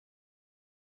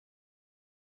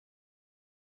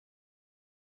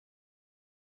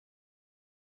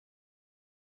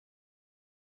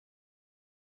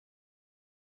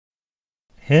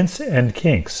Hints and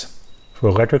Kinks for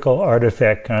Electrical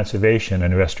Artifact Conservation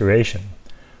and Restoration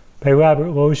by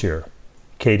Robert Lozier,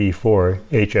 KD4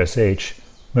 HSH,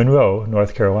 Monroe,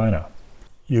 North Carolina.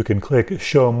 You can click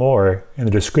Show More in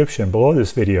the description below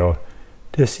this video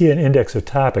to see an index of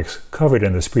topics covered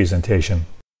in this presentation.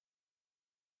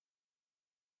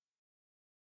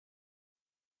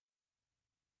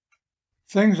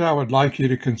 Things I would like you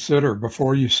to consider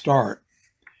before you start.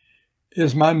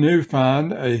 Is my new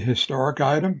find a historic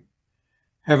item?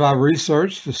 Have I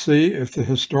researched to see if the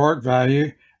historic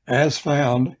value as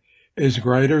found is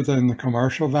greater than the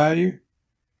commercial value?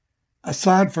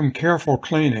 Aside from careful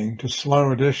cleaning to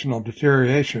slow additional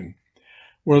deterioration,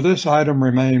 will this item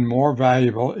remain more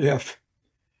valuable if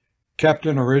kept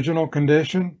in original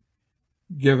condition,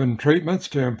 given treatments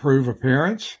to improve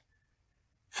appearance,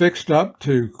 fixed up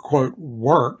to, quote,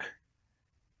 work,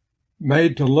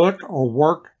 made to look or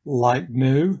work like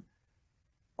new,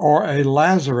 or a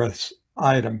Lazarus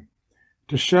item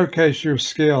to showcase your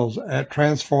skills at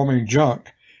transforming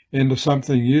junk into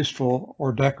something useful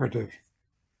or decorative?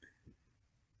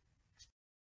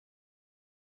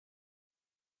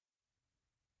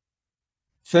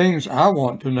 Things I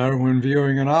want to know when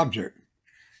viewing an object.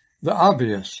 The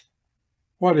obvious.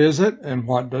 What is it and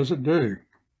what does it do?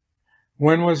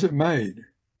 When was it made?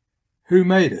 Who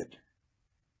made it?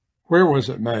 Where was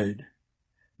it made?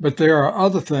 But there are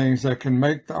other things that can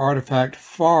make the artifact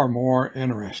far more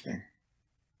interesting.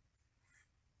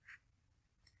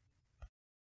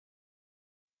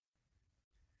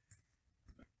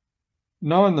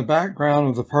 Knowing the background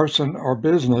of the person or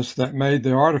business that made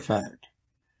the artifact.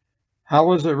 How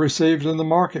was it received in the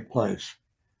marketplace?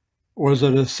 Was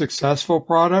it a successful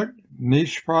product,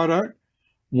 niche product,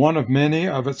 one of many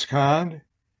of its kind,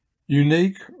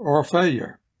 unique, or a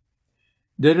failure?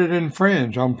 Did it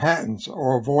infringe on patents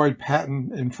or avoid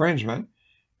patent infringement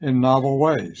in novel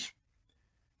ways?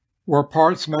 Were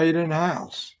parts made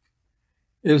in-house?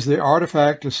 Is the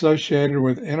artifact associated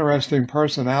with interesting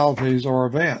personalities or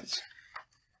events?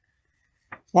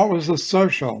 What was the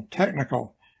social,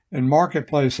 technical, and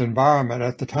marketplace environment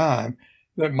at the time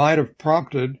that might have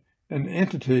prompted an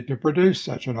entity to produce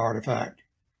such an artifact?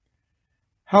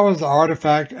 How was the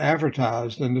artifact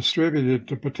advertised and distributed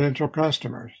to potential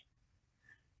customers?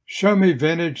 Show me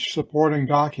vintage supporting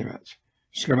documents,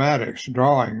 schematics,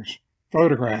 drawings,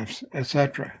 photographs,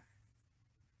 etc.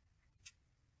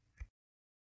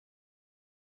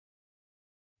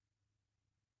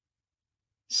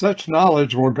 Such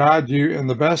knowledge will guide you in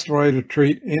the best way to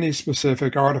treat any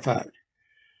specific artifact.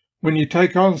 When you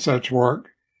take on such work,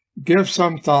 give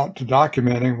some thought to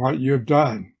documenting what you have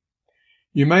done.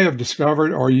 You may have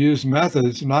discovered or used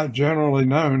methods not generally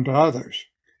known to others.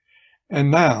 And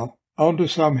now, on to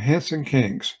some hints and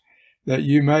kinks that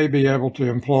you may be able to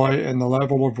employ in the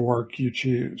level of work you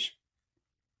choose.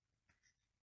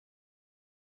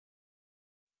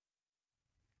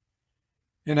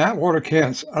 In Atwater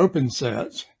Kent's open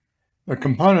sets, the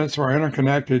components were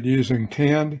interconnected using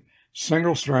tinned,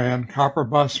 single-strand copper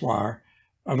bus wire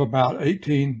of about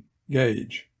 18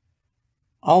 gauge.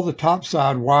 All the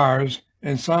topside wires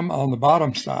and some on the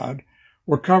bottom side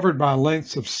were covered by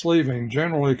lengths of sleeving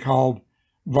generally called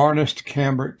varnished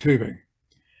cambric tubing.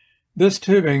 This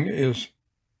tubing is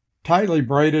tightly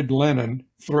braided linen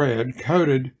thread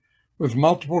coated with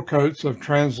multiple coats of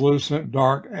translucent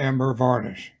dark amber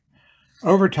varnish.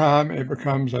 Over time, it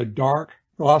becomes a dark,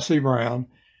 glossy brown,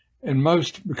 and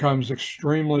most becomes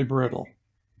extremely brittle.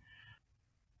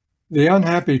 The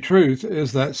unhappy truth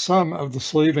is that some of the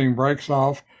sleeving breaks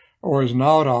off or is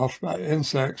gnawed off by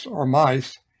insects or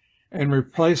mice, and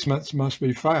replacements must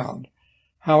be found.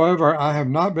 However, I have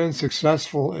not been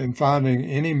successful in finding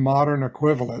any modern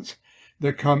equivalents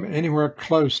that come anywhere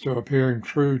close to appearing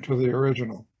true to the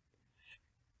original.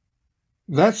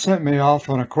 That sent me off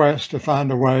on a quest to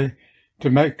find a way to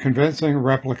make convincing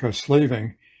replica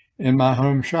sleeving in my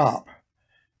home shop.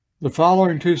 The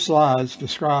following 2 slides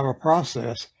describe a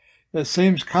process that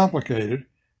seems complicated,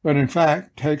 but in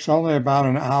fact takes only about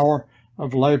an hour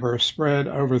of labor spread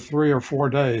over 3 or 4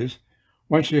 days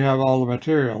once you have all the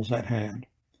materials at hand.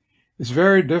 It's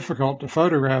very difficult to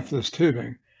photograph this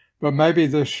tubing, but maybe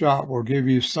this shot will give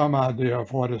you some idea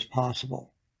of what is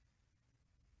possible.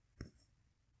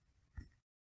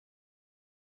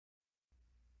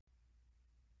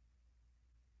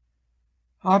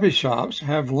 Hobby shops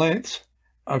have lengths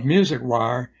of music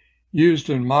wire used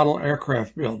in model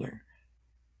aircraft building.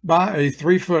 Buy a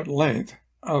 3-foot length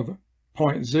of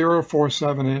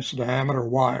 0.047 inch diameter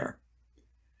wire.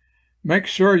 Make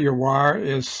sure your wire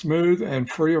is smooth and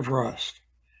free of rust.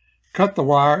 Cut the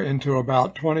wire into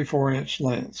about 24-inch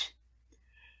lengths.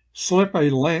 Slip a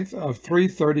length of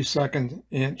 3/32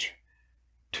 inch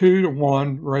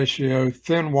 2:1 ratio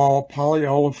thin wall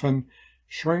polyolefin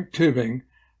shrink tubing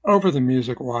over the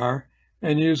music wire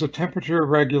and use a temperature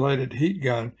regulated heat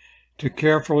gun to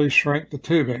carefully shrink the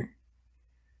tubing.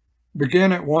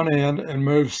 Begin at one end and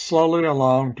move slowly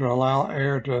along to allow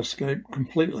air to escape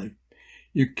completely.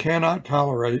 You cannot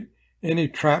tolerate any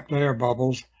trapped air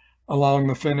bubbles along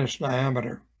the finished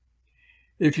diameter.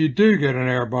 If you do get an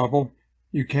air bubble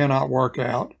you cannot work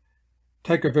out,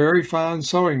 take a very fine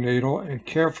sewing needle and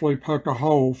carefully poke a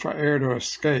hole for air to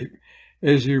escape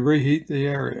as you reheat the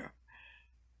area.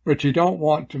 But you don't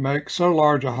want to make so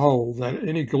large a hole that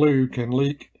any glue can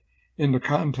leak into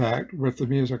contact with the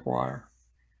music wire.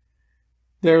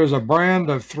 There is a brand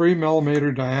of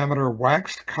 3mm diameter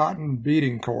waxed cotton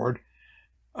beading cord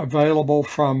available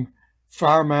from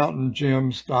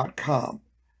firemountaingems.com.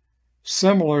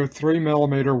 Similar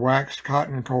 3mm waxed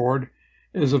cotton cord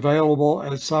is available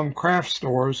at some craft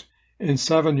stores in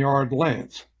 7-yard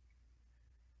lengths.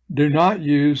 Do not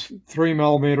use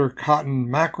 3mm cotton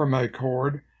macrame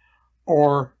cord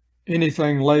or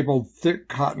anything labeled thick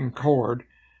cotton cord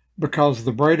because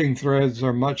the braiding threads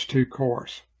are much too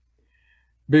coarse.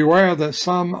 Beware that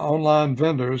some online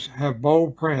vendors have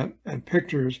bold print and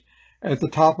pictures at the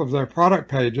top of their product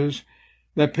pages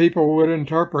that people would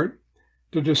interpret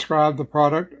to describe the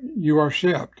product you are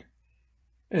shipped.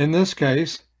 In this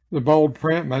case, the bold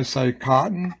print may say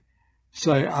cotton,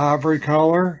 say ivory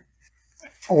color,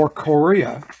 or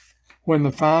Korea, when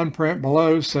the fine print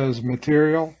below says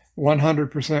material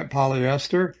 100%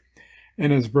 polyester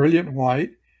and is brilliant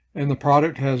white, and the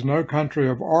product has no country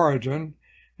of origin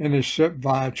and is shipped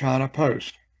via China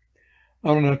Post.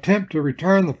 On an attempt to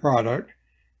return the product,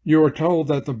 you are told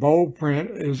that the bold print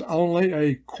is only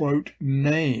a, quote,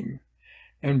 name,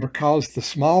 and because the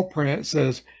small print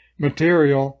says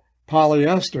material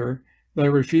polyester, they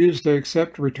refuse to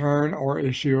accept return or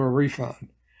issue a refund.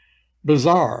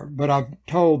 Bizarre, but I'm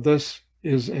told this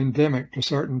is endemic to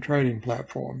certain trading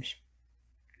platforms.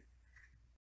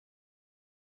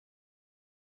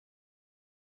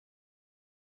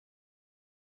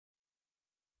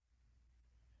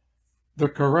 The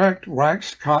correct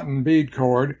waxed cotton bead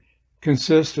cord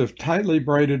consists of tightly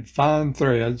braided fine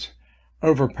threads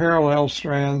over parallel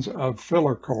strands of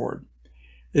filler cord.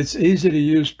 It's easy to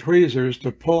use tweezers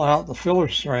to pull out the filler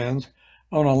strands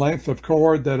on a length of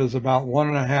cord that is about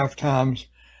 1.5 times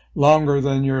longer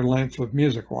than your length of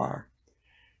music wire.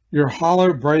 Your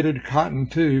hollow braided cotton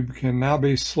tube can now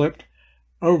be slipped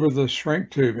over the shrink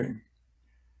tubing.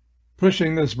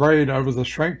 Pushing this braid over the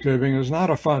shrink tubing is not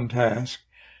a fun task,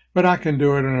 but I can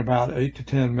do it in about 8 to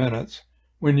 10 minutes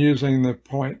when using the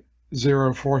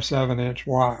 0.047 inch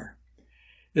wire.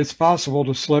 It's possible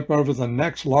to slip over the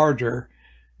next larger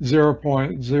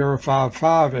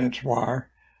 0.055 inch wire,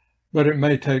 but it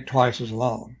may take twice as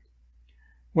long.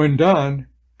 When done,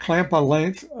 clamp a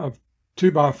length of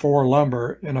 2x4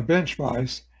 lumber in a bench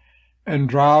vise and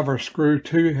drive or screw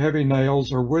 2 heavy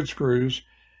nails or wood screws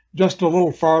just a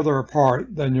little farther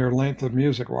apart than your length of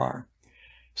music wire.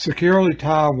 Securely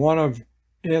tie one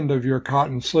end of your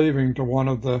cotton sleeving to one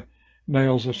of the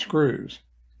nails or screws.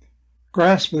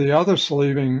 Grasp the other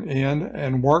sleeving end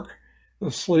and work the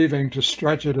sleeving to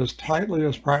stretch it as tightly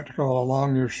as practical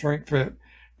along your shrink fit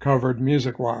covered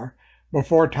music wire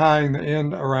before tying the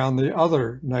end around the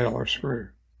other nail or screw.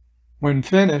 When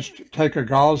finished, take a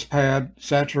gauze pad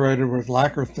saturated with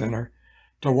lacquer thinner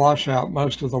to wash out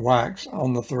most of the wax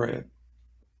on the thread.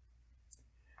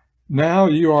 Now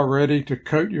you are ready to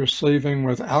coat your sleeving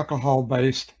with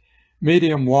alcohol-based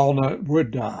medium walnut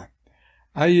wood dye.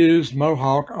 I used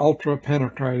Mohawk Ultra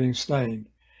Penetrating Stain.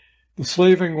 The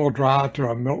sleeving will dry to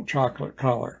a milk chocolate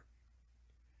color.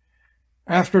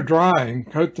 After drying,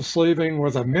 coat the sleeving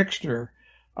with a mixture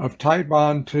of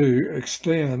Titebond 2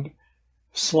 Extend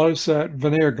slow set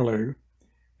veneer glue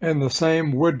and the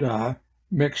same wood dye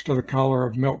mixed to the color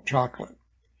of milk chocolate.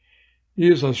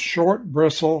 Use a short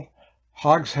bristle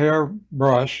hog's hair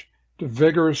brush to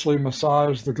vigorously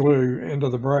massage the glue into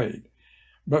the braid,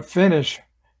 but finish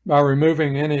by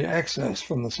removing any excess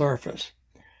from the surface.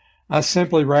 I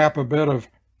simply wrap a bit of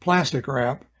plastic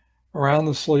wrap around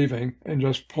the sleeving and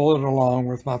just pull it along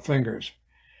with my fingers.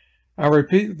 I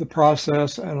repeat the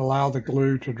process and allow the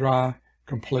glue to dry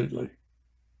completely.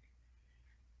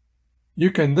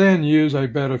 You can then use a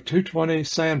bit of 220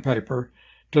 sandpaper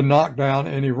to knock down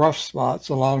any rough spots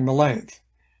along the length.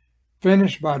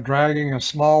 Finish by dragging a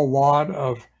small wad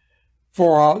of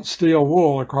 4/0 steel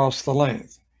wool across the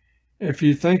length. If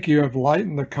you think you have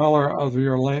lightened the color of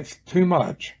your length too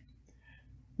much,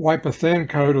 wipe a thin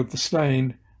coat of the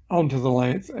stain onto the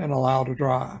length and allow to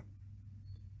dry.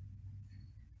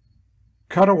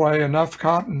 Cut away enough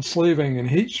cotton sleeving and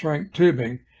heat shrink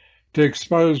tubing to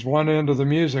expose one end of the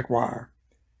music wire.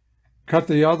 Cut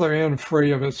the other end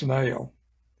free of its nail.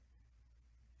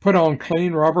 Put on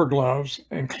clean rubber gloves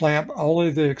and clamp only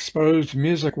the exposed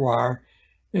music wire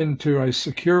into a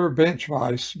secure bench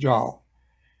vise jaw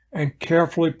and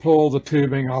carefully pull the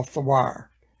tubing off the wire.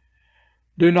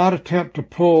 Do not attempt to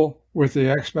pull with the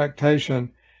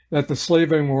expectation that the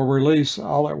sleeving will release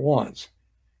all at once.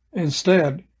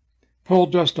 Instead, pull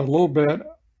just a little bit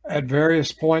at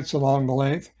various points along the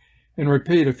length and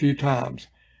repeat a few times.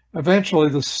 Eventually,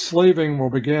 the sleeving will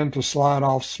begin to slide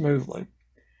off smoothly.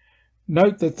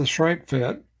 Note that the shrink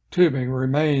fit tubing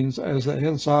remains as the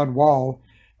inside wall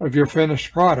of your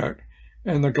finished product,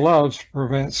 and the gloves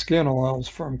prevent skin oils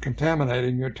from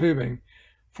contaminating your tubing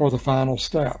for the final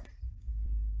step.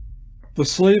 The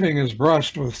sleeving is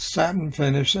brushed with satin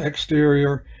finish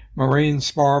exterior marine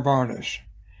spar varnish.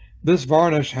 This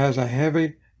varnish has a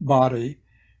heavy body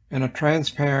and a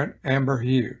transparent amber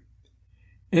hue.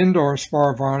 Indoor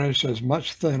spar varnish is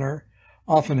much thinner,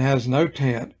 often has no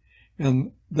tint,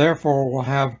 and therefore will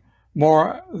have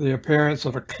more the appearance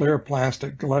of a clear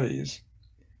plastic glaze.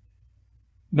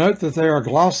 Note that there are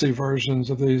glossy versions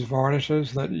of these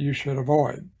varnishes that you should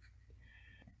avoid.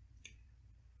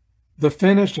 The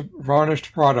finished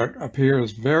varnished product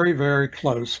appears very, very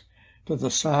close to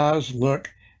the size, look,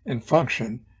 and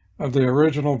function of the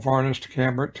original varnished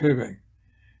cambric tubing,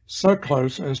 so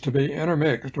close as to be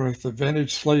intermixed with the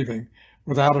vintage sleeving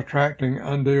without attracting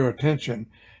undue attention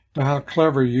to how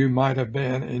clever you might have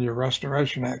been in your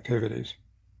restoration activities.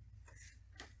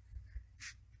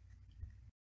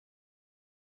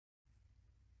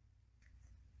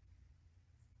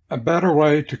 A better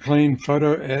way to clean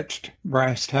photo-etched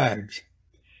brass tags.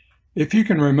 If you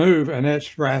can remove an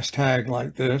etched brass tag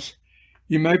like this,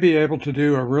 you may be able to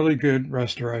do a really good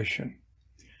restoration.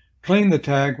 Clean the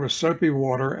tag with soapy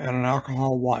water and an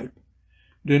alcohol wipe.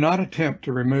 Do not attempt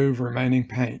to remove remaining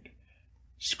paint.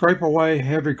 Scrape away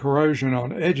heavy corrosion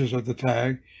on edges of the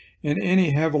tag and any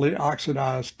heavily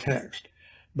oxidized text,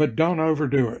 but don't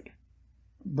overdo it.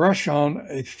 Brush on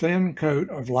a thin coat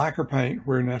of lacquer paint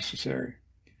where necessary.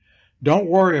 Don't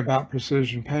worry about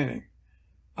precision painting.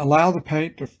 Allow the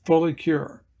paint to fully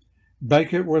cure.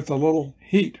 Bake it with a little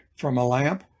heat from a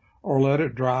lamp or let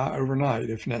it dry overnight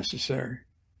if necessary.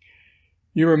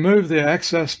 You remove the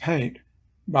excess paint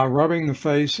by rubbing the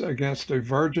face against a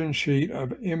virgin sheet of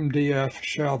MDF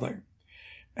shelving.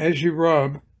 As you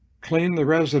rub, clean the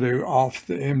residue off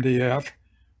the MDF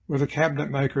with a cabinet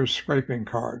maker's scraping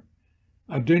card.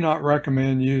 I do not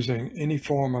recommend using any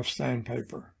form of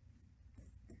sandpaper.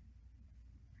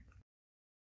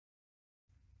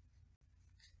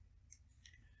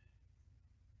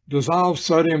 Dissolve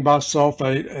sodium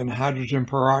bisulfate and hydrogen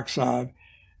peroxide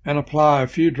and apply a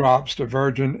few drops to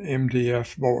virgin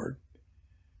MDF board.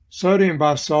 Sodium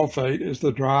bisulfate is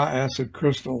the dry acid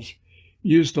crystals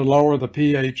used to lower the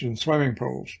pH in swimming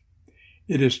pools.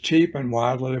 It is cheap and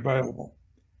widely available.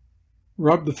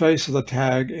 Rub the face of the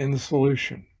tag in the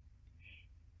solution.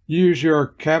 Use your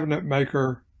cabinet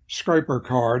maker scraper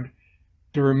card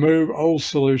to remove old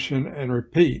solution and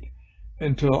repeat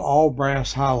until all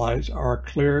brass highlights are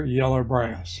clear yellow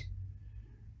brass.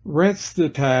 Rinse the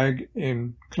tag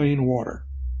in clean water.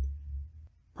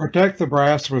 Protect the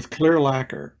brass with clear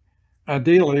lacquer,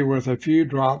 ideally with a few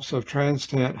drops of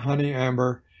trans-tint honey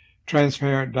amber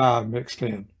transparent dye mixed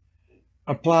in.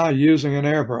 Apply using an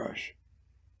airbrush.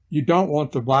 You don't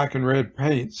want the black and red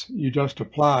paints you just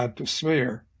applied to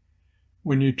smear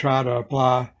when you try to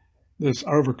apply this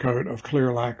overcoat of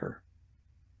clear lacquer.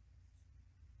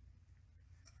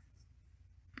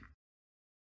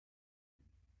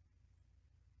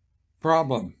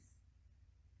 Problem.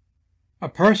 A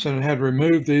person had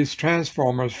removed these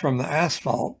transformers from the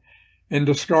asphalt and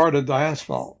discarded the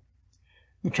asphalt.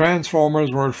 The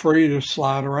transformers were free to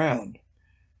slide around.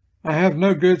 I have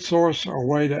no good source or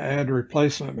way to add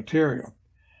replacement material.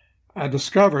 I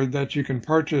discovered that you can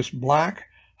purchase black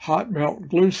hot melt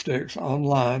glue sticks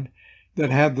online that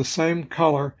have the same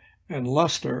color and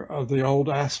luster of the old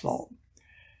asphalt.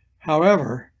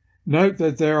 However, note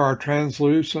that there are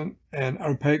translucent and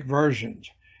opaque versions.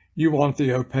 You want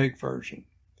the opaque version.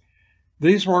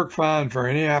 These work fine for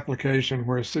any application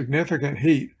where significant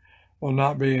heat will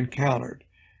not be encountered.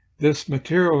 This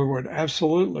material would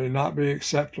absolutely not be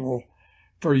acceptable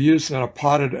for use in a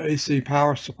potted AC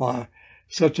power supply,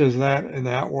 such as that in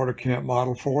the Atwater Kent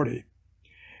Model 40.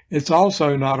 It's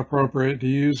also not appropriate to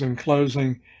use in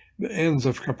closing the ends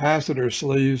of capacitor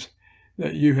sleeves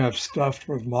that you have stuffed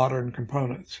with modern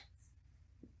components.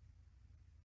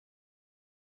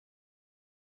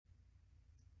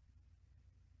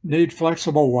 Need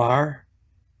flexible wire?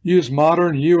 Use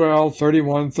modern UL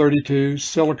 3132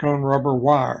 silicone rubber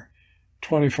wire,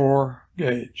 24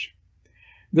 gauge.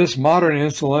 This modern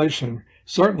insulation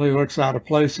certainly looks out of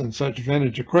place in such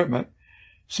vintage equipment,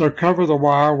 so cover the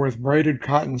wire with braided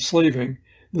cotton sleeving,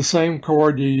 the same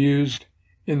cord you used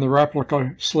in the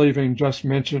replica sleeving just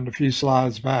mentioned a few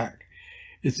slides back.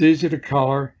 It's easy to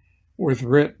color with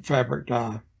RIT fabric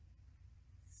dye.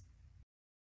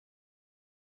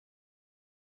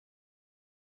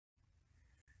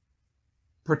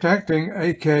 Protecting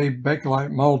AK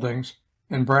Bakelite moldings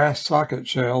and brass socket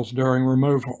shells during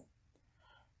removal.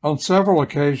 On several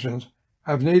occasions,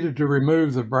 I've needed to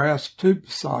remove the brass tube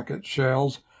socket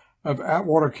shells of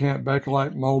Atwater Kent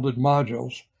Bakelite molded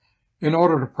modules in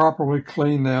order to properly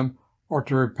clean them or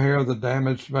to repair the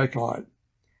damaged Bakelite.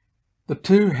 The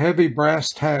two heavy brass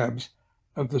tabs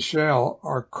of the shell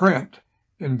are crimped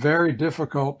and very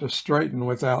difficult to straighten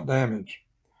without damage.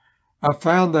 I've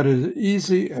found that it is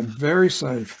easy and very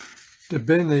safe to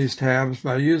bend these tabs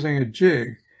by using a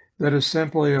jig that is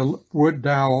simply a wood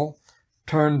dowel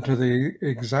turned to the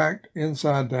exact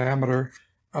inside diameter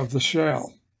of the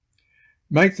shell.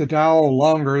 Make the dowel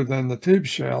longer than the tube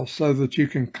shell so that you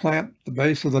can clamp the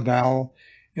base of the dowel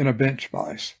in a bench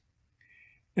vise.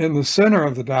 In the center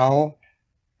of the dowel,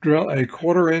 drill a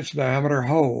 1/4-inch diameter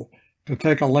hole to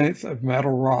take a length of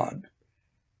metal rod.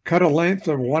 Cut a length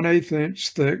of 1/8 inch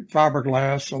thick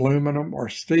fiberglass, aluminum, or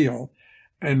steel,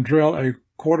 and drill a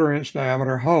 1/4-inch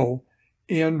diameter hole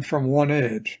in from one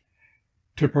edge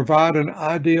to provide an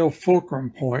ideal fulcrum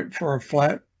point for a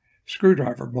flat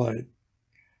screwdriver blade.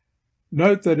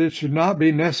 Note that it should not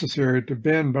be necessary to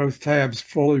bend both tabs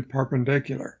fully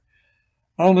perpendicular.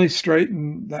 Only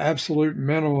straighten the absolute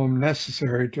minimum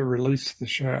necessary to release the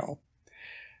shell.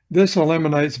 This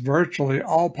eliminates virtually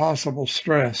all possible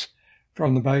stress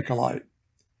from the Bakelite.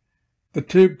 The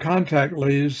tube contact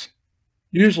leaves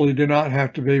usually do not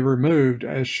have to be removed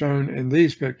as shown in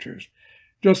these pictures.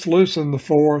 Just loosen the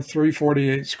 4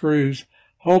 3/48 screws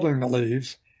holding the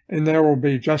leaves, and there will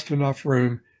be just enough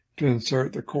room to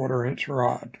insert the 1/4-inch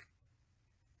rod.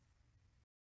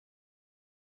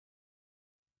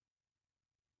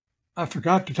 I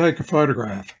forgot to take a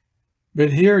photograph,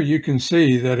 but here you can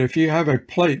see that if you have a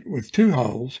plate with 2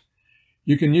 holes,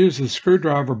 you can use the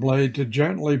screwdriver blade to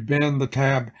gently bend the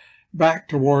tab back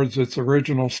towards its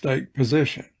original stake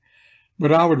position.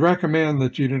 But I would recommend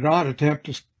that you do not attempt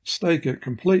to stake it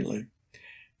completely.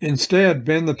 Instead,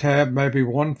 bend the tab maybe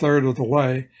 1/3 of the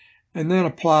way and then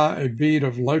apply a bead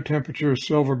of low-temperature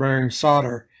silver-bearing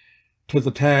solder to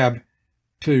the tab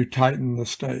to tighten the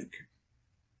stake.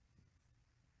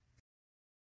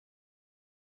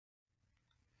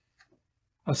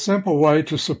 A simple way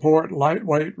to support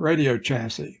lightweight radio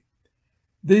chassis.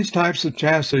 These types of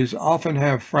chassis often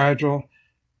have fragile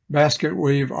basket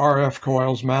weave RF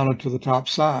coils mounted to the top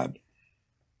side.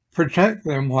 Protect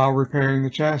them while repairing the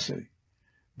chassis.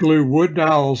 Glue wood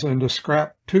dowels into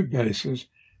scrap tube bases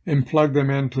and plug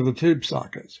them into the tube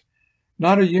sockets.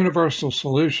 Not a universal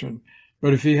solution,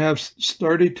 but if you have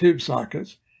sturdy tube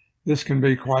sockets, this can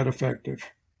be quite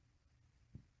effective.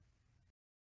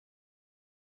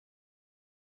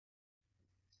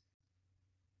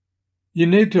 You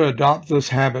need to adopt this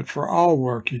habit for all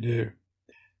work you do.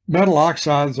 Metal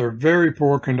oxides are very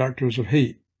poor conductors of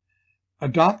heat.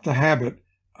 Adopt the habit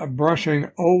of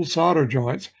brushing old solder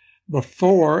joints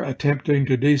before attempting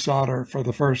to desolder for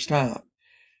the first time.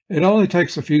 It only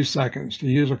takes a few seconds to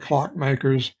use a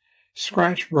clockmaker's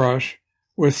scratch brush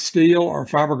with steel or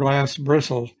fiberglass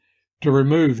bristles to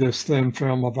remove this thin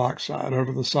film of oxide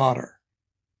over the solder.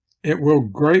 It will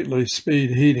greatly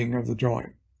speed heating of the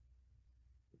joint.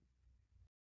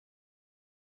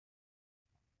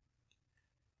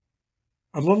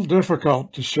 A little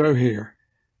difficult to show here,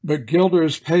 but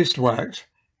Gilder's paste wax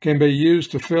can be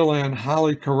used to fill in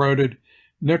highly corroded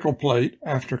nickel plate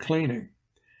after cleaning.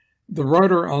 The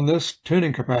rotor on this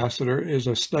tuning capacitor is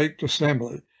a staked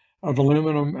assembly of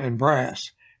aluminum and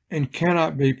brass and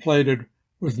cannot be plated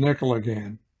with nickel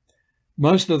again.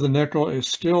 Most of the nickel is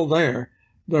still there,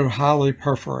 though highly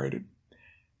perforated.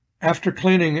 After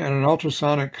cleaning in an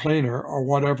ultrasonic cleaner or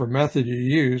whatever method you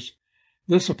use,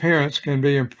 this appearance can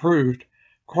be improved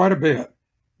quite a bit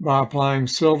by applying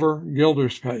silver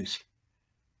Gilder's paste.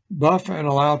 Buff and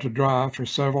allow to dry for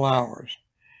several hours.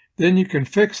 Then you can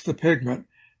fix the pigment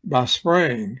by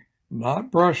spraying,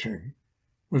 not brushing,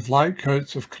 with light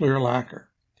coats of clear lacquer.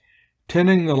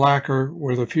 Tinting the lacquer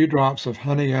with a few drops of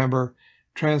honey amber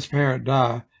transparent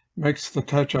dye makes the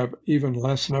touch-up even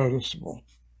less noticeable.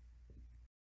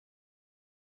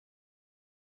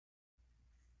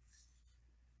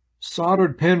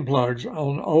 Soldered pin plugs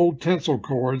on old tinsel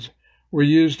cords were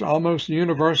used almost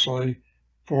universally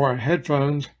for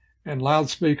headphones and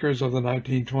loudspeakers of the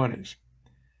 1920s.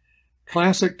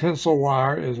 Classic tinsel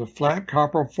wire is a flat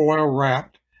copper foil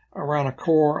wrapped around a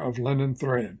core of linen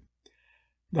thread.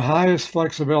 The highest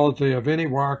flexibility of any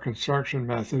wire construction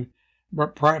method,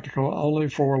 but practical only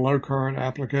for low current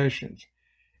applications.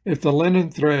 If the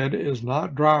linen thread is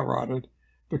not dry rotted,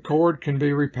 the cord can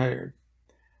be repaired.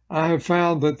 I have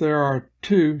found that there are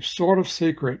two sort of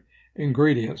secret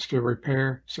ingredients to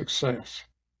repair success.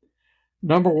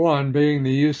 Number one being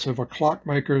the use of a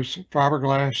clockmaker's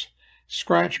fiberglass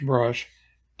scratch brush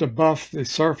to buff the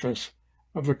surface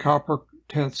of the copper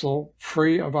tinsel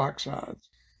free of oxides.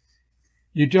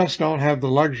 You just don't have the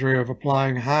luxury of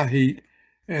applying high heat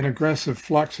and aggressive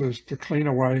fluxes to clean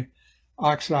away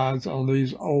oxides on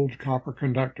these old copper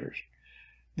conductors.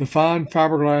 The fine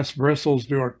fiberglass bristles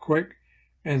do a quick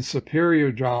and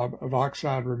superior job of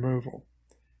oxide removal.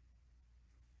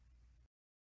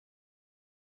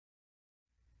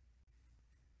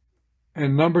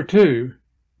 And number two,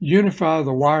 unify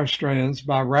the wire strands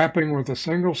by wrapping with a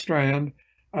single strand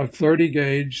of 30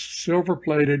 gauge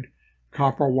silver-plated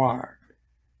copper wire.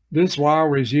 This wire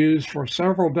was used for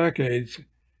several decades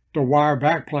to wire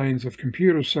backplanes of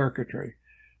computer circuitry.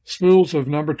 Spools of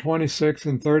number 26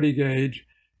 and 30 gauge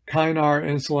Kynar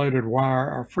insulated wire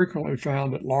are frequently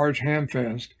found at large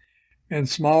hamfests, and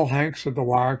small hanks of the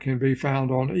wire can be found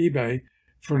on eBay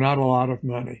for not a lot of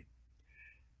money.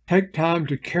 Take time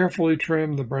to carefully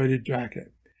trim the braided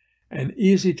jacket. An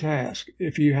easy task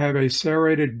if you have a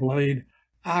serrated blade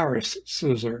iris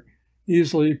scissor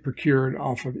easily procured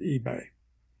off of eBay.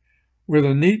 With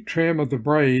a neat trim of the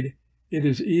braid, it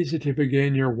is easy to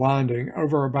begin your winding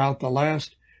over about the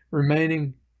last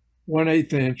remaining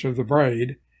 1/8 inch of the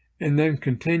braid and then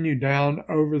continue down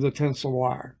over the tinsel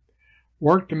wire.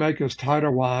 Work to make as tight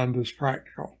a wind as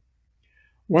practical.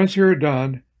 Once you're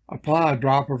done, apply a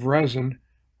drop of resin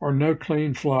or no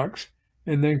clean flux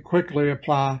and then quickly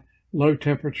apply low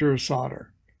temperature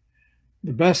solder.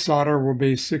 The best solder will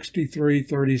be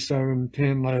 6337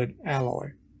 tin lead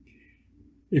alloy.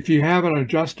 If you have an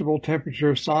adjustable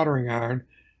temperature soldering iron,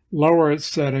 lower its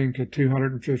setting to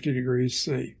 250 degrees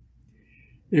C.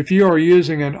 If you are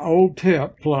using an old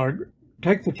tip plug,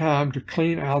 take the time to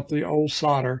clean out the old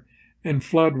solder and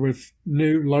flood with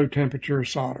new low temperature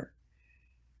solder.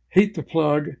 Heat the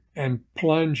plug and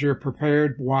plunge your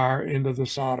prepared wire into the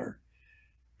solder.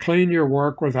 Clean your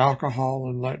work with alcohol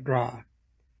and let dry.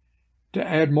 To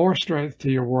add more strength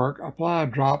to your work, apply a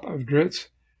drop of Dritz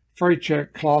Freight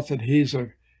Check cloth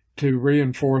adhesive to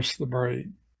reinforce the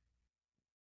braid.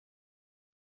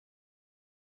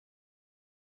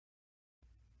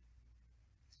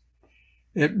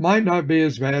 It might not be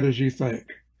as bad as you think.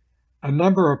 A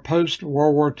number of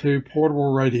post-World War II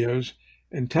portable radios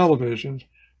and televisions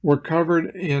were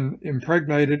covered in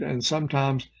impregnated and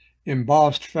sometimes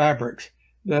embossed fabrics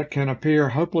that can appear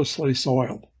hopelessly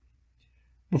soiled.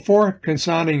 Before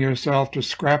consigning yourself to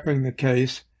scrapping the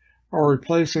case or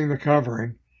replacing the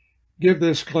covering, give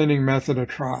this cleaning method a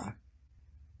try.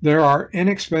 There are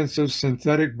inexpensive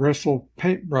synthetic bristle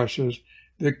paintbrushes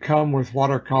that come with what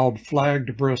are called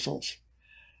flagged bristles.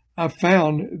 I've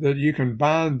found that you can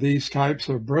bind these types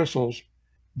of bristles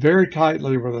very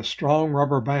tightly with a strong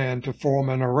rubber band to form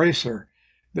an eraser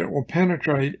that will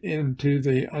penetrate into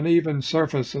the uneven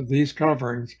surface of these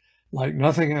coverings like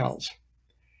nothing else.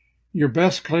 Your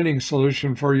best cleaning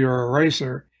solution for your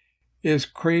eraser is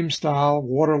cream-style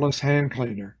waterless hand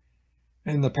cleaner,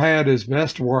 and the pad is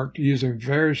best worked using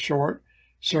very short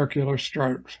circular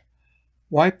strokes.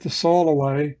 Wipe the soil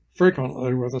away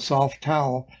frequently with a soft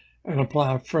towel and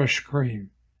apply fresh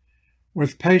cream.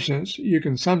 With patience, you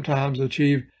can sometimes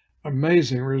achieve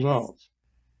amazing results.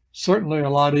 Certainly a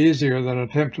lot easier than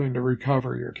attempting to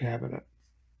recover your cabinet.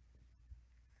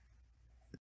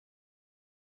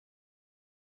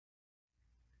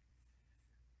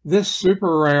 This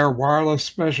super rare wireless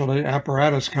specialty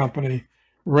apparatus company,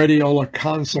 Radiola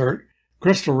Concert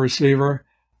crystal receiver,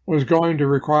 was going to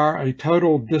require a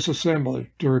total disassembly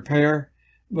to repair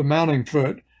the mounting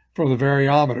foot for the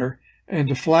variometer and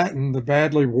to flatten the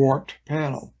badly warped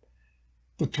panel.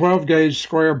 The 12-gauge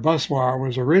square bus wire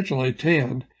was originally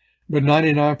tinned, but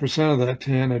 99% of that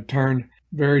tin had turned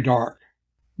very dark.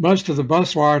 Most of the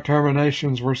bus wire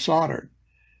terminations were soldered.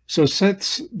 So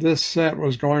since this set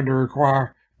was going to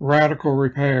require radical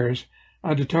repairs,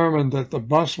 I determined that the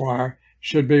bus wire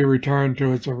should be returned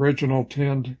to its original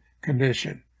tinned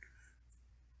condition.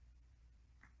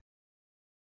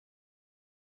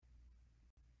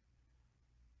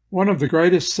 One of the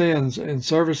greatest sins in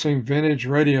servicing vintage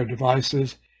radio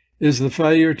devices is the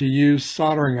failure to use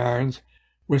soldering irons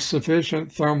with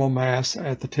sufficient thermal mass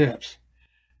at the tips.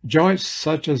 Joints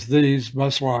such as these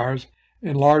bus wires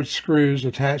and large screws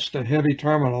attached to heavy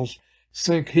terminals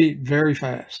sink heat very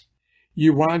fast.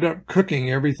 You wind up cooking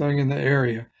everything in the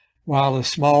area, while a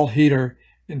small heater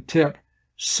and tip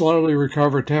slowly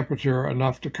recover temperature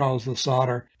enough to cause the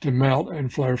solder to melt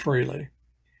and flow freely.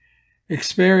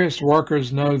 Experienced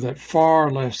workers know that far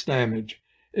less damage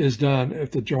is done if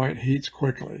the joint heats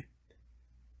quickly.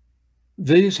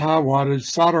 These high-wattage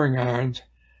soldering irons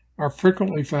are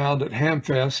frequently found at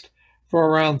Hamfest for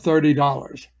around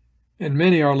 $30, and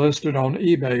many are listed on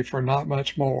eBay for not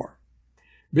much more.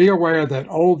 Be aware that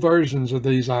old versions of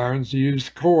these irons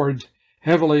used cords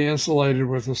heavily insulated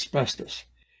with asbestos.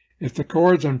 If the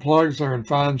cords and plugs are in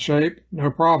fine shape,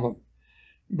 no problem,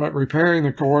 but repairing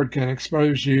the cord can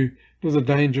expose you to the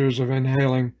dangers of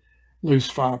inhaling loose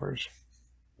fibers.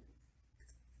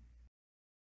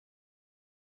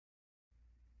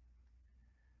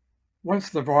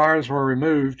 Once the wires were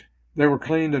removed, they were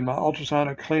cleaned in my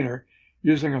ultrasonic cleaner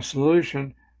using a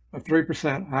solution of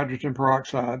 3% hydrogen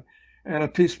peroxide and a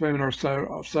teaspoon or so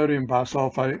of sodium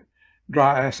bisulfate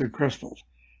dry acid crystals.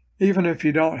 Even if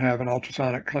you don't have an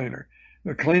ultrasonic cleaner,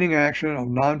 the cleaning action of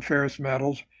non-ferrous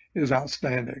metals is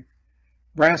outstanding.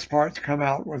 Brass parts come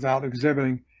out without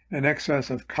exhibiting an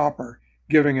excess of copper,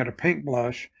 giving it a pink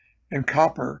blush, and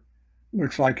copper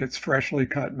looks like it's freshly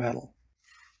cut metal.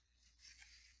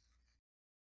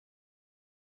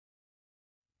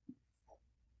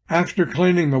 After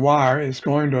cleaning the wire, it's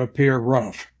going to appear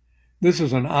rough. This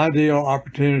is an ideal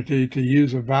opportunity to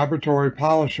use a vibratory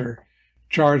polisher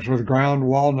charged with ground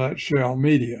walnut shell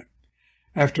media.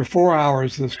 After 4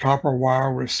 hours, this copper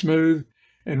wire was smooth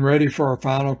and ready for a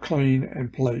final clean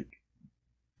and plate.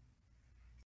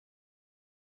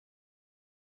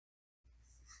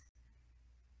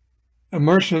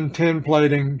 Immersion tin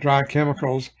plating, dry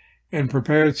chemicals, and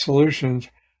prepared solutions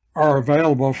are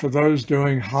available for those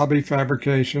doing hobby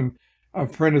fabrication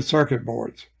of printed circuit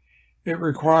boards. It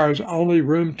requires only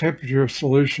room temperature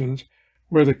solutions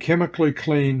where the chemically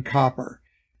clean copper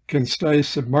can stay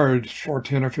submerged for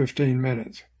 10 or 15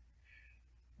 minutes.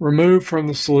 Remove from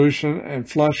the solution and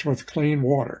flush with clean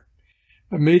water.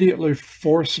 Immediately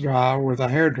force dry with a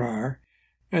hairdryer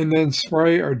and then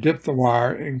spray or dip the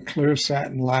wire in clear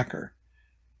satin lacquer.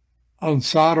 On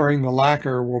soldering, the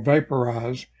lacquer will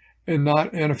vaporize and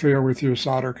not interfere with your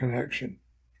solder connection.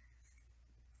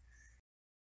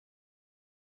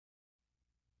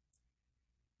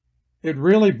 It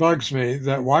really bugs me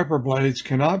that wiper blades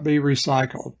cannot be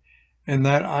recycled and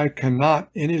that I cannot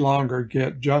any longer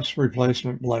get just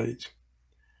replacement blades.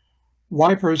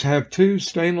 Wipers have 2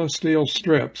 stainless steel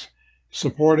strips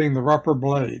supporting the rubber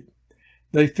blade.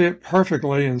 They fit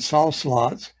perfectly in saw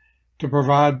slots to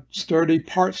provide sturdy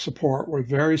part support with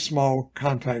very small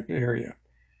contact area.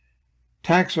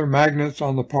 Tacks or magnets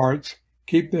on the parts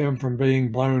keep them from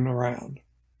being blown around.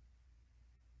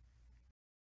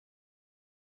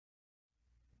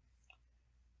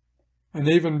 An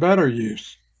even better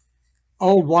use.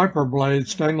 Old wiper blade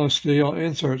stainless steel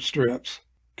insert strips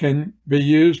can be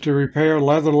used to repair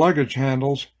leather luggage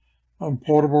handles on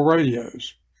portable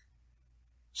radios.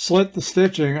 Slit the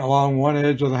stitching along one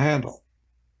edge of the handle.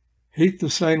 Heat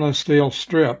the stainless steel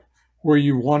strip where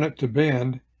you want it to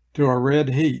bend to a red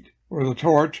heat with a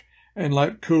torch and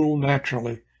let cool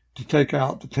naturally to take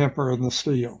out the temper in the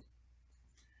steel.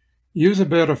 Use a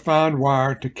bit of fine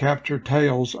wire to capture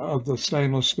tails of the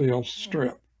stainless steel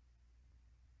strip.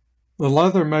 The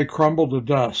leather may crumble to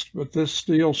dust, but this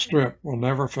steel strip will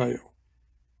never fail.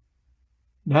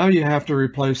 Now you have to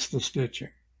replace the stitching.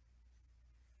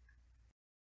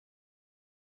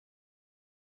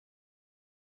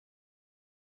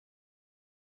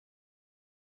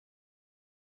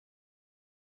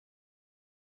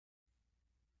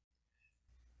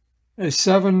 A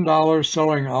 $7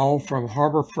 sewing awl from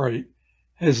Harbor Freight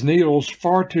has needles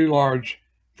far too large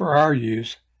for our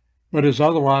use, but is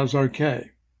otherwise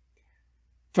okay.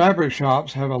 Fabric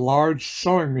shops have a large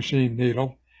sewing machine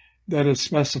needle that is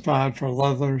specified for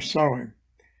leather sewing.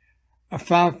 A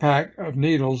 5-pack of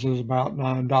needles is about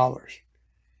 $9.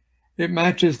 It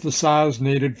matches the size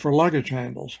needed for luggage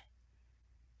handles.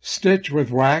 Stitch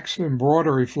with waxed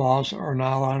embroidery floss or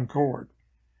nylon cord.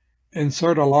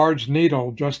 Insert a large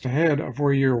needle just ahead of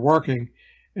where you're working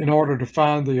in order to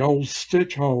find the old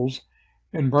stitch holes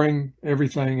and bring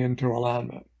everything into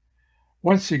alignment.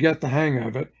 Once you get the hang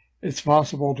of it, it's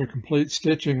possible to complete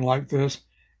stitching like this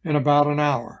in about an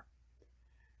hour.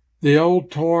 The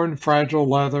old torn, fragile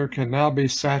leather can now be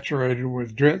saturated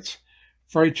with Dritz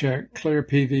Fraycheck clear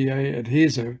PVA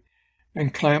adhesive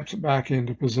and clamped back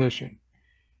into position.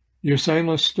 Your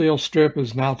stainless steel strip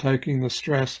is now taking the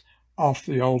stress off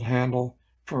the old handle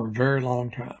for a very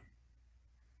long time.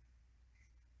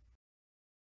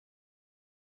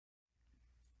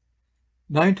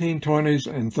 (1920s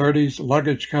and 30s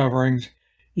luggage coverings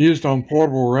used on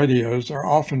portable radios are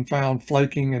often found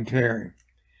flaking and tearing.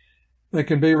 They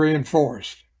can be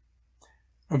reinforced.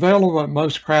 Available at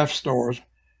most craft stores,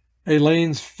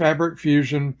 Aleene's Fabric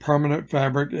Fusion Permanent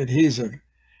Fabric Adhesive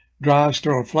dries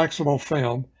to a flexible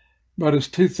film, but is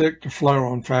too thick to flow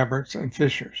on fabrics and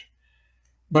fissures.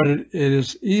 But it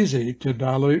is easy to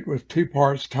dilute with 2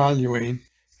 parts toluene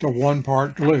to 1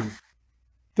 part glue.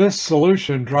 This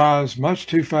solution dries much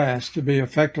too fast to be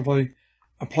effectively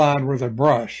applied with a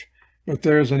brush, but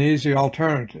there is an easy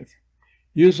alternative.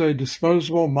 Use a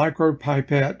disposable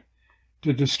micropipette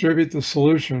to distribute the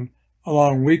solution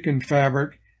along weakened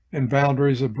fabric and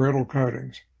boundaries of brittle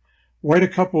coatings. Wait a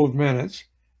couple of minutes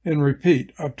and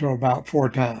repeat up to about 4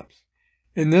 times.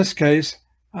 In this case,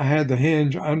 I had the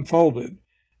hinge unfolded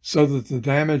so that the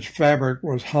damaged fabric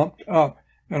was humped up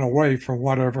and away from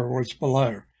whatever was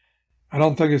below. I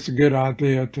don't think it's a good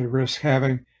idea to risk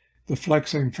having the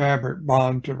flexing fabric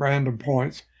bond to random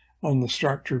points on the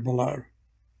structure below.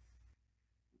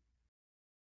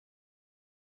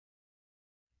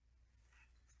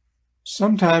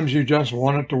 Sometimes you just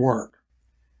want it to work.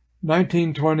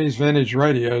 1920s vintage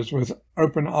radios with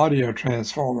open audio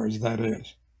transformers, that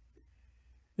is.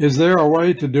 Is there a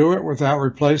way to do it without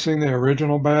replacing the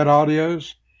original bad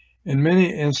audios? In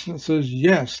many instances,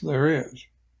 yes, there is.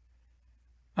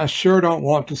 I sure don't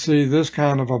want to see this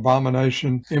kind of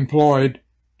abomination employed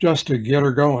just to get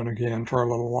her going again for a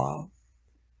little while.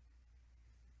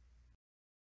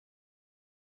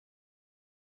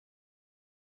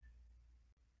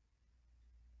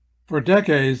 For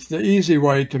decades, the easy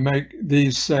way to make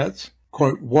these sets,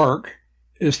 quote, work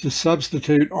is to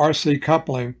substitute RC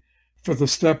coupling for the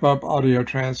step-up audio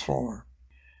transformer.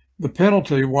 The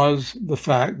penalty was the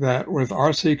fact that with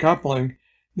RC coupling,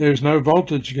 there's no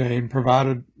voltage gain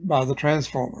provided by the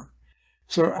transformer,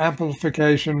 so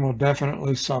amplification will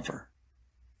definitely suffer.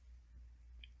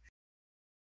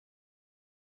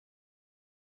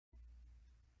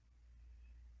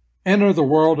 Enter the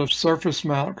world of surface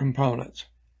mount components,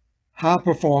 high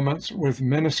performance with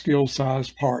minuscule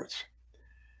sized parts.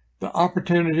 The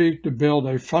opportunity to build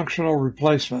a functional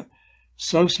replacement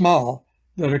so small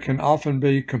that it can often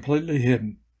be completely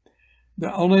hidden.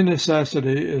 The only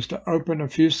necessity is to open a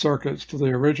few circuits to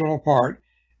the original part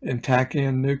and tack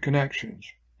in new connections.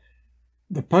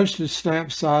 The postage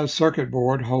stamp size circuit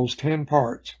board holds 10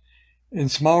 parts. In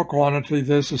small quantity,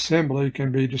 this assembly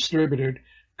can be distributed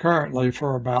currently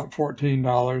for about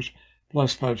 $14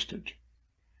 plus postage.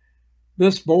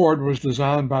 This board was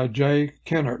designed by J.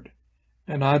 Kennard,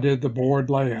 and I did the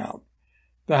board layout.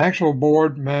 The actual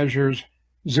board measures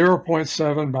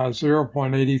 0.7 by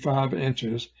 0.85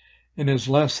 inches and is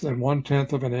less than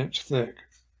 1/10 of an inch thick.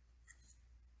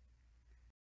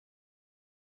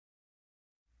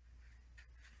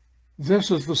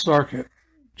 This is the circuit.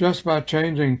 Just by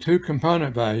changing 2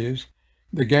 component values,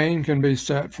 the gain can be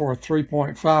set for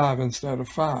 3.5 instead of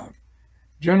 5.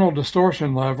 General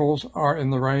distortion levels are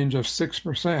in the range of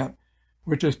 6%,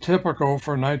 which is typical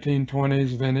for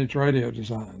 1920s vintage radio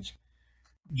designs.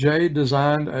 Jay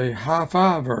designed a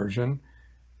hi-fi version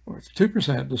with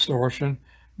 2% distortion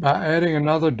by adding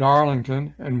another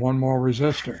Darlington and 1 more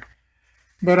resistor.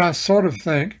 But I sort of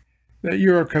think that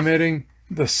you are committing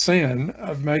the sin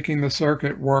of making the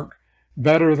circuit work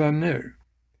better than new.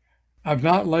 I've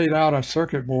not laid out a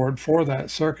circuit board for that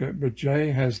circuit, but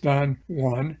Jay has done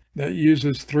one that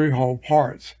uses through-hole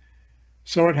parts,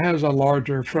 so it has a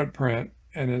larger footprint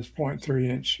and is 0.3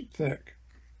 inch thick.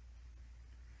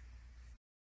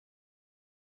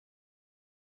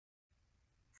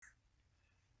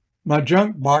 My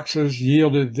junk boxes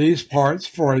yielded these parts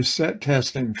for a set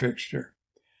testing fixture: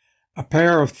 a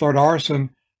pair of Thodarson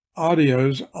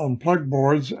audios on plug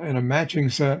boards and a matching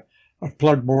set of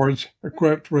plug boards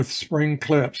equipped with spring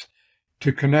clips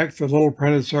to connect the little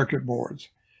printed circuit boards.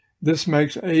 This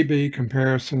makes A/B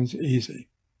comparisons easy.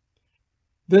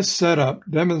 This setup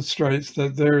demonstrates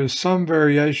that there is some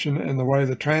variation in the way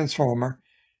the transformer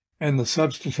and the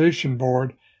substitution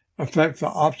board affect the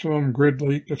optimum grid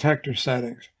leak detector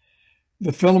settings.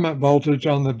 The filament voltage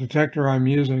on the detector I'm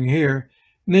using here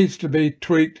needs to be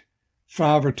tweaked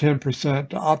 5 or 10%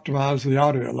 to optimize the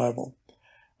audio level.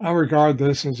 I regard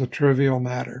this as a trivial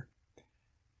matter.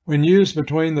 When used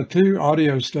between the 2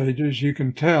 audio stages, you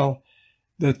can tell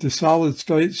that the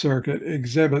solid-state circuit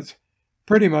exhibits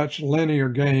pretty much linear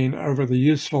gain over the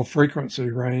useful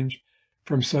frequency range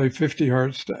from, say, 50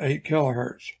 Hz to 8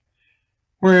 kHz.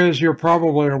 Whereas you're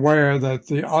probably aware that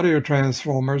the audio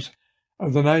transformers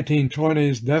of the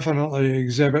 1920s definitely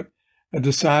exhibit a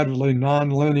decidedly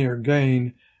nonlinear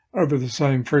gain over the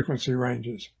same frequency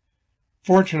ranges.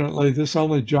 Fortunately, this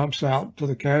only jumps out to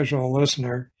the casual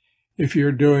listener if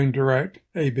you're doing direct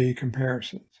A/B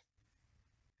comparisons.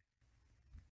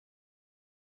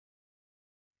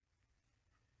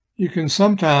 You can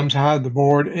sometimes hide the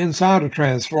board inside a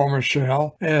transformer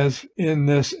shell, as in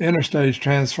this interstage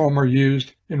transformer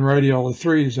used in radiola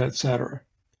 3s, etc.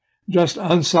 Just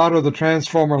unsolder the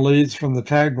transformer leads from the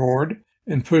tag board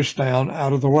and push down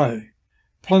out of the way.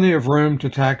 Plenty of room to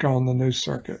tack on the new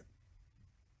circuit.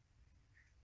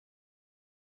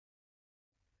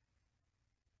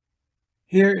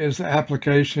 Here is the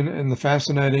application in the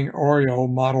fascinating Oriole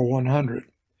Model 100.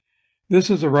 This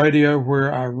is a radio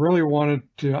where I really wanted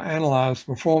to analyze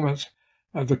the performance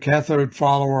of the cathode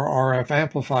follower RF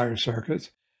amplifier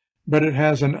circuits, but it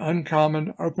has an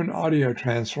uncommon open audio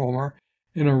transformer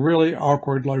in a really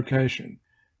awkward location.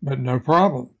 But no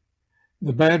problem.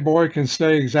 The bad boy can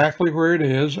stay exactly where it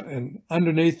is, and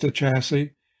underneath the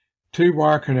chassis, 2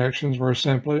 wire connections were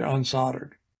simply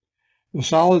unsoldered. The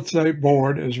solid-state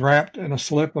board is wrapped in a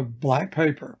slip of black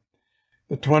paper.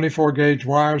 The 24-gauge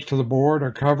wires to the board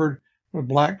are covered with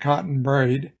black cotton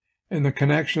braid, and the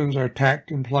connections are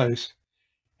tacked in place.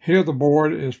 Here the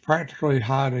board is practically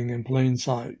hiding in plain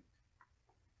sight.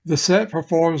 The set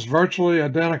performs virtually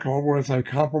identical with a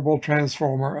comparable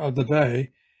transformer of the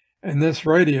day, and this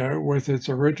radio, with its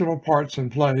original parts in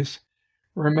place,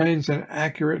 remains an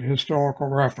accurate historical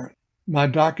reference. My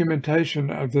documentation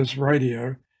of this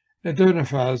radio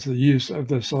identifies the use of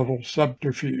this little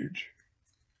subterfuge.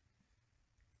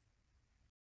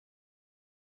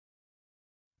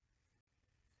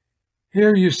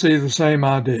 Here you see the same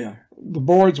idea. The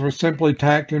boards were simply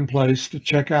tacked in place to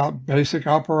check out basic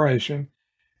operation,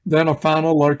 then a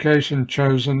final location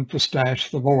chosen to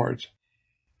stash the boards.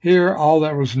 Here, all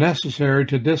that was necessary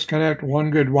to disconnect one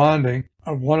good winding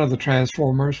of one of the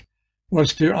transformers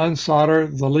was to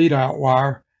unsolder the lead-out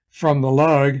wire from the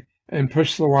lug and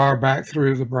push the wire back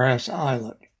through the brass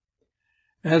eyelet.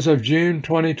 As of June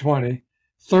 2020,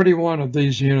 31 of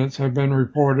these units have been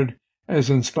reported as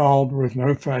installed with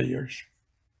no failures.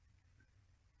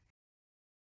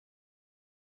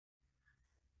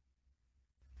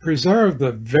 Preserve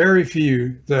the very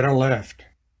few that are left.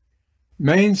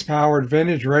 Mains-powered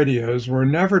vintage radios were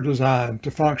never designed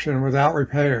to function without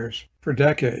repairs for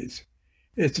decades.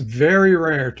 It's very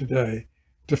rare today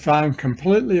to find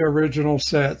completely original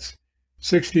sets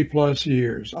 60-plus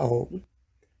years old.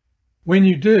 When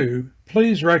you do,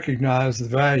 please recognize the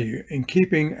value in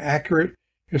keeping accurate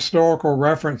historical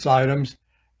reference items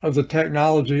of the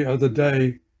technology of the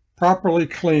day properly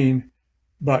clean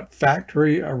but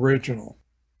factory original.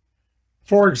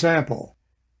 For example,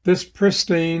 this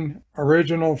pristine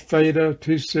original Feta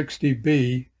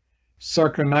 260B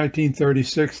circa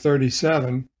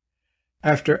 1936-37,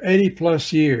 after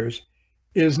 80-plus years,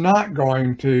 is not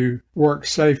going to work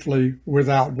safely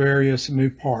without various new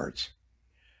parts.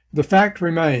 The fact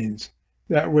remains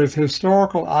that with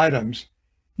historical items,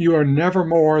 you are never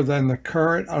more than the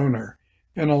current owner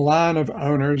in a line of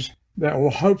owners that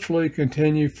will hopefully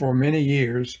continue for many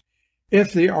years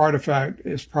if the artifact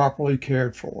is properly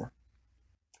cared for.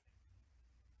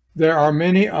 There are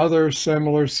many other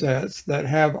similar sets that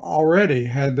have already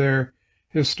had their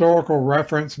historical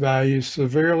reference values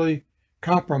severely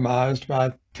compromised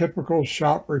by typical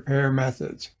shop repair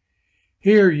methods.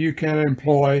 Here you can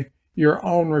employ your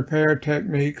own repair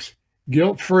techniques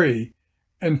guilt-free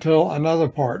until another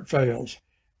part fails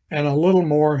and a little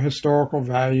more historical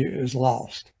value is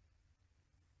lost.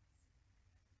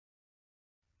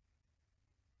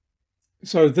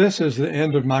 So this is the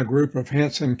end of my group of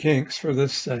hints and kinks for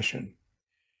this session.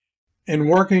 In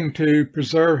working to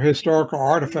preserve historical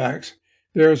artifacts,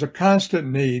 there is a constant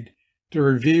need to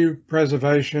review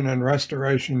preservation and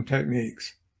restoration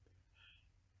techniques.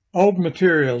 Old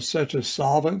materials such as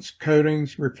solvents,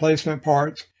 coatings, replacement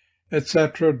parts,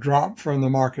 etc. drop from the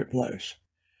marketplace.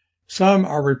 Some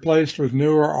are replaced with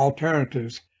newer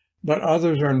alternatives, but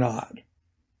others are not,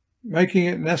 making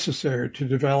it necessary to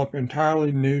develop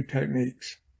entirely new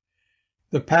techniques.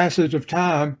 The passage of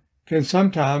time can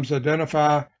sometimes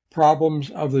identify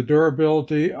problems of the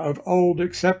durability of old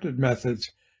accepted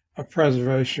methods of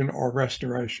preservation or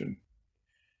restoration.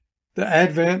 The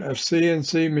advent of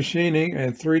CNC machining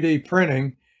and 3D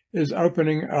printing is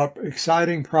opening up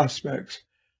exciting prospects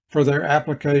for their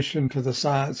application to the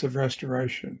science of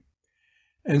restoration.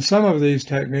 And some of these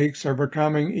techniques are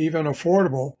becoming even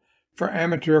affordable for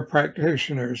amateur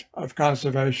practitioners of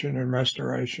conservation and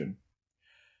restoration.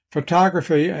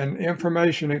 Photography and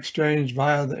information exchange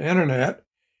via the internet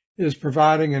is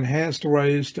providing enhanced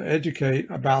ways to educate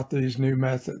about these new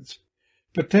methods,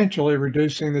 potentially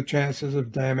reducing the chances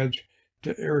of damage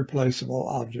to irreplaceable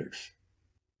objects.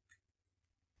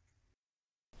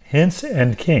 Hints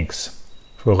and Kinks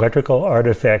for Electrical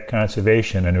Artifact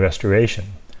Conservation and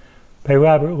Restoration by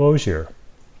Robert Lozier,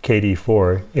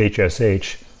 KD4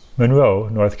 HSH, Monroe,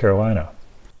 North Carolina.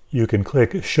 You can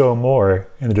click Show More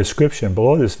in the description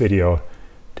below this video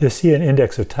to see an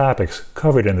index of topics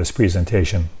covered in this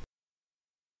presentation.